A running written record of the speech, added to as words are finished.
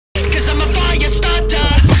I'm a fire starter.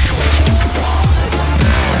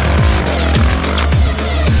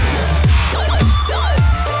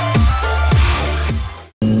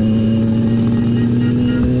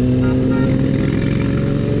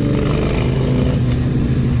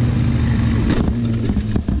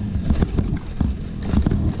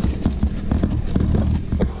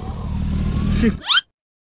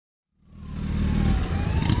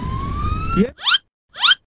 Yeah.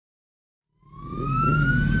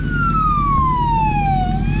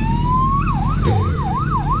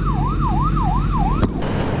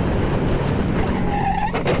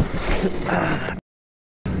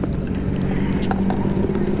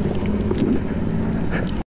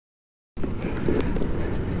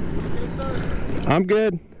 I'm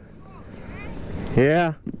good.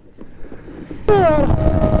 Yeah.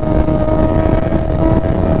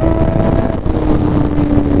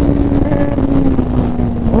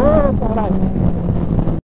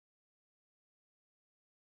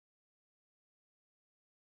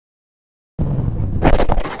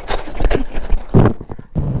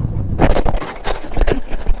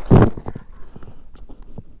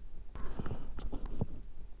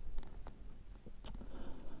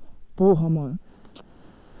 Porra, mano.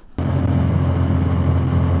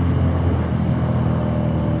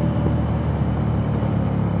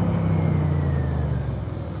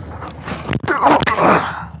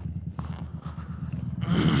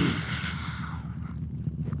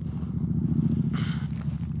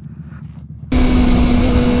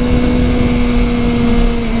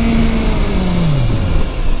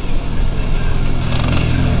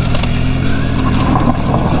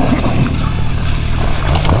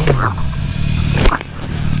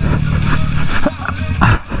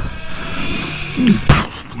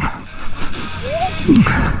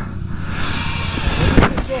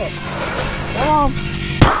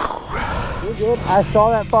 You're good. I saw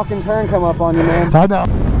that fucking turn come up on you, man. I know.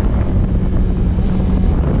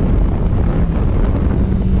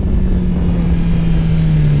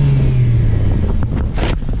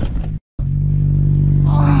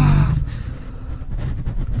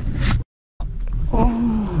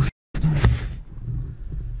 Oh,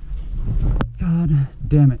 God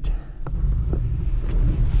damn it.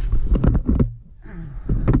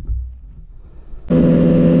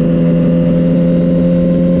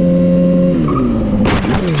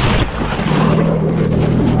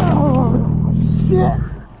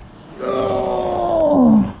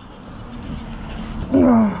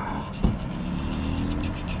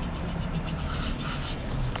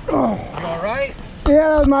 Yeah,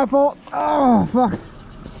 that was my fault. Oh, fuck.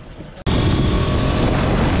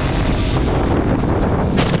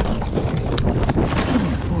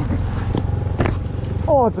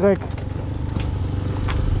 Oh, Dreck.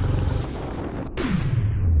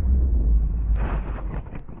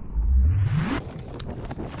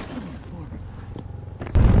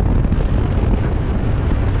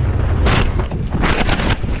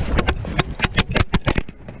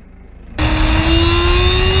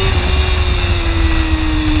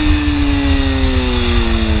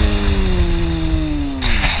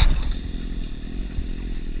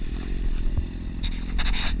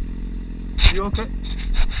 You okay?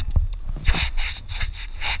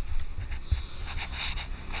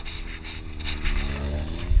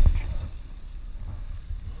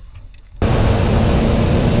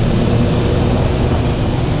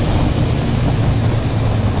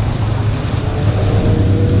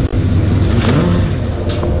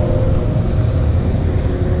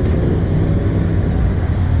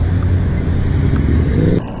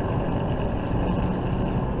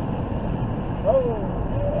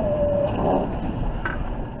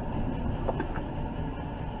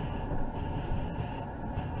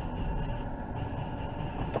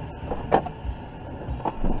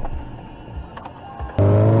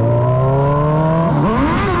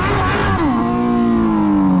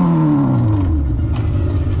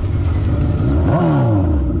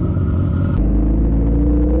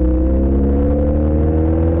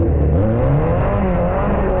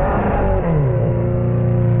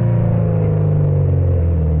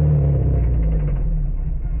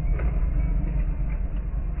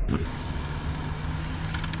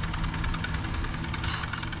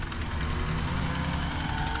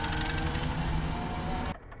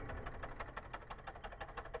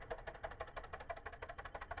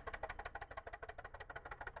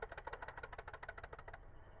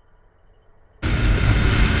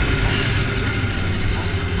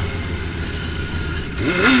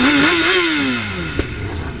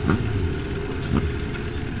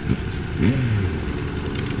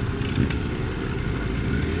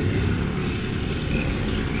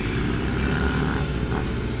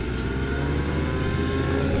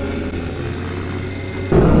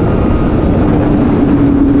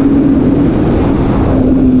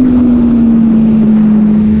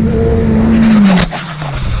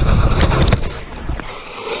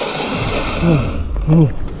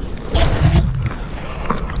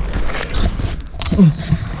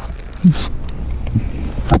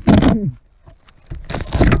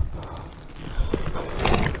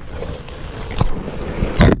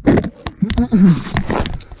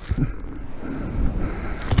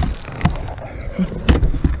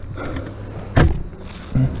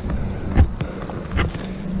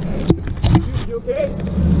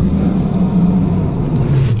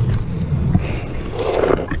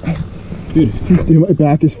 Dude, my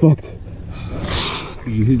back is fucked.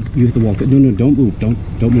 You have to walk. No, don't move. Don't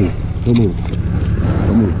move. Don't move.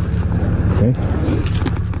 Don't move. Okay.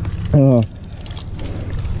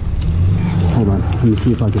 Hold on. Let me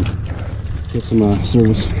see if I can get some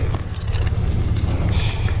service.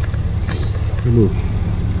 Don't move.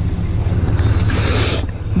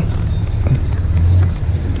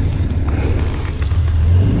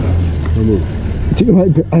 Don't move.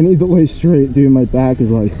 Dude, I need to lay straight, dude. My back is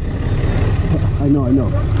like... I know.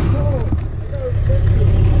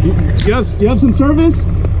 You have some service?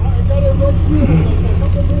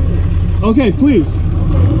 Okay, please.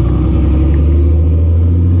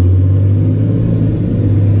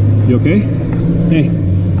 You okay?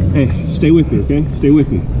 Hey, stay with me, okay? Stay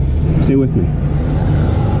with me. Stay with me.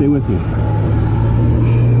 Stay with me.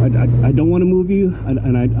 I don't want to move you,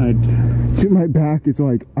 and I Dude, my back, it's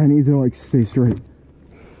like, I need to like stay straight.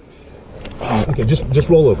 Okay, just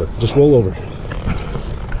roll over. Just roll over.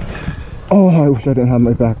 Oh, I wish I didn't have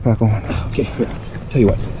my backpack on. Okay, here. Tell you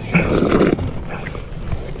what.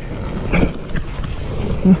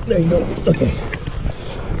 There you go. Okay.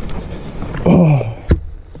 Oh.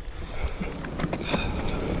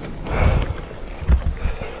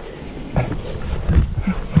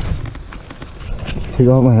 Take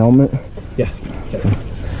off my helmet. Yeah. Okay.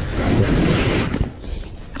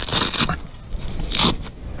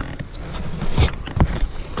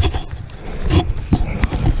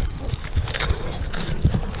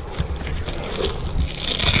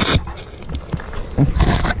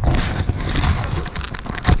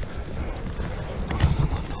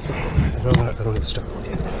 I don't have to start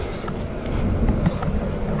yet.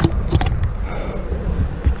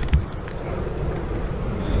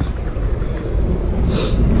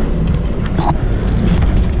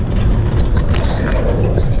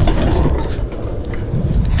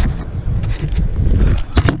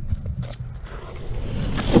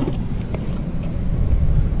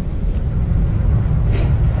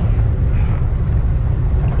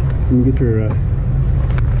 You can get your, you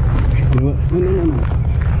know what? No.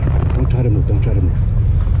 Don't try to move, don't try to move.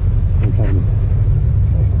 Don't try to move.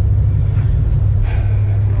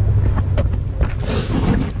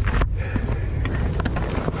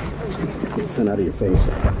 Get sun out of your face.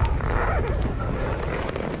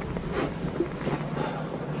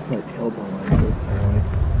 It's my tailbone on it.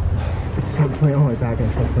 It's something on my back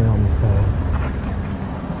and something on the side.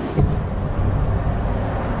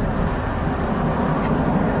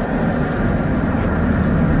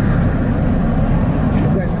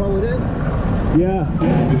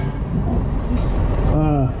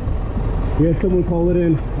 Yeah, someone call it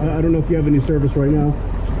in. I don't know if you have any service right now.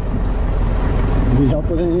 Need help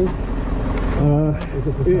with anything?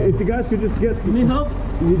 If you guys could just get... You need help?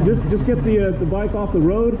 Just get the bike off the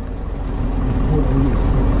road.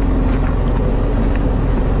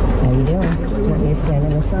 How you doing? Do you want me to stand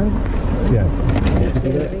in the sun? Yeah.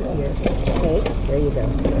 Okay, there you go.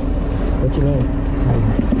 What's your name?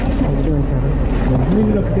 How you doing, Trevor? Lean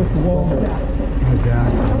it up against the wall. My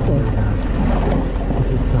back. Okay.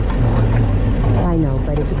 This is such I know,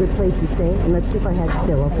 but it's a good place to stay, and let's keep our heads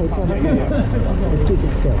still, okay, Trevor? Let's keep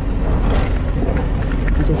it still.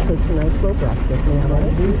 And just take some nice slow breaths with me, all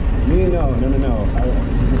right? Me? No.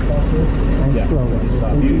 Nice slowly.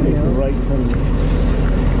 Stop. Into You your make the nose. right turn.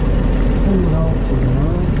 To your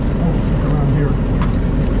nose. around here.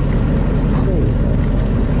 There you go.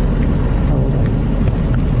 Hold on.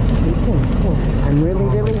 Me too. Cool. I'm really,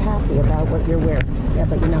 really happy about what you're wearing. Yeah,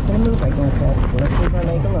 but you're not going to move right now, Fred. Let's leave our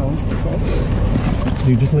leg alone, okay?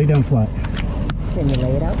 You just lay down flat. Can you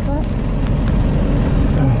lay it out flat?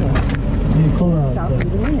 Stop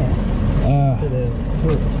moving in there.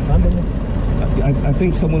 I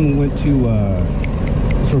think someone went to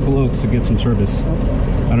Circle Oaks to get some service.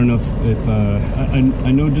 I don't know if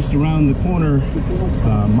I know just around the corner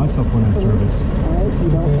myself went on service. All right, you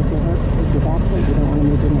don't, if you're hurt, if your back's hurt, you don't want to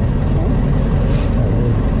move your neck, okay?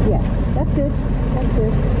 Yeah, that's good. That's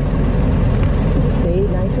good. You stay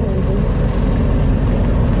nice